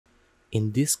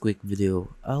In this quick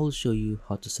video, I will show you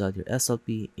how to sell your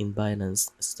SLP in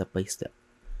Binance step by step.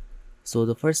 So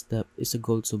the first step is to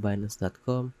go to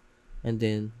binance.com and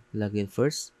then log in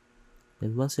first.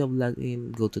 Then once you have logged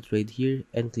in, go to trade here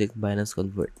and click Binance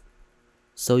Convert.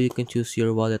 So you can choose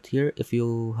your wallet here. If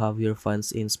you have your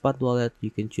funds in spot wallet,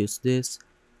 you can choose this.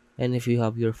 And if you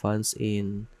have your funds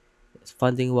in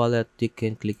funding wallet, you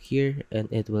can click here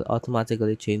and it will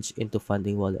automatically change into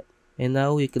funding wallet. And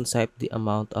now you can type the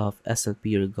amount of SLP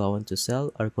you're going to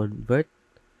sell or convert.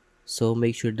 So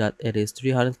make sure that it is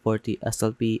 340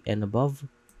 SLP and above.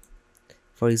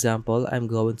 For example, I'm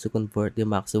going to convert the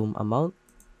maximum amount.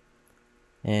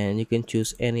 And you can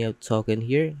choose any token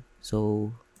here.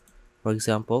 So for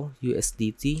example,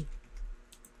 USDT.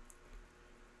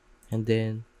 And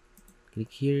then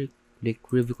click here, click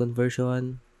review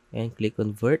conversion and click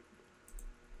convert.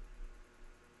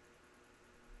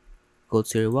 Go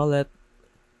to your wallet,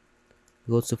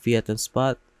 go to fiat and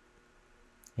spot,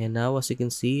 and now as you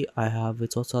can see, I have a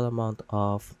total amount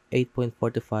of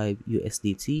 8.45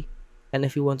 USDT. And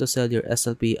if you want to sell your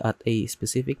SLP at a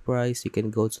specific price, you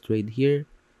can go to trade here,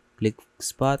 click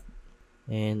spot,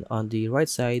 and on the right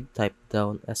side type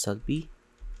down SLP,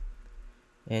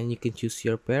 and you can choose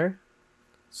your pair.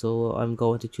 So I'm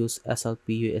going to choose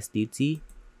SLP USDT,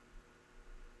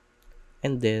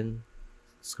 and then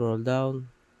scroll down,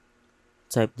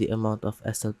 type the amount of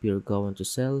SLP you're going to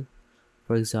sell.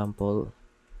 For example,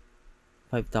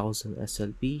 5,000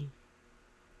 SLP,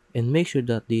 and make sure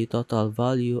that the total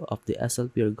value of the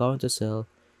SLP you're going to sell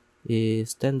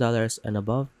is $10 and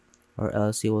above, or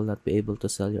else you will not be able to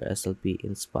sell your SLP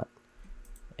in spot.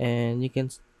 And you can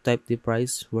type the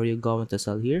price where you're going to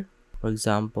sell here. For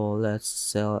example, let's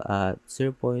sell at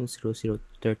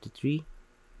 0.0033,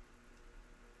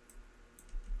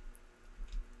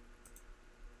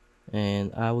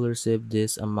 and I will receive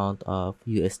this amount of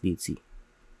USDT.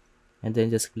 And then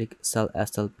just click sell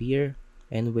SLP here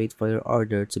and wait for your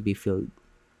order to be filled.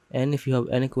 And if you have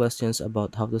any questions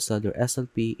about how to sell your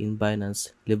SLP in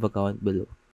Binance, leave a comment below.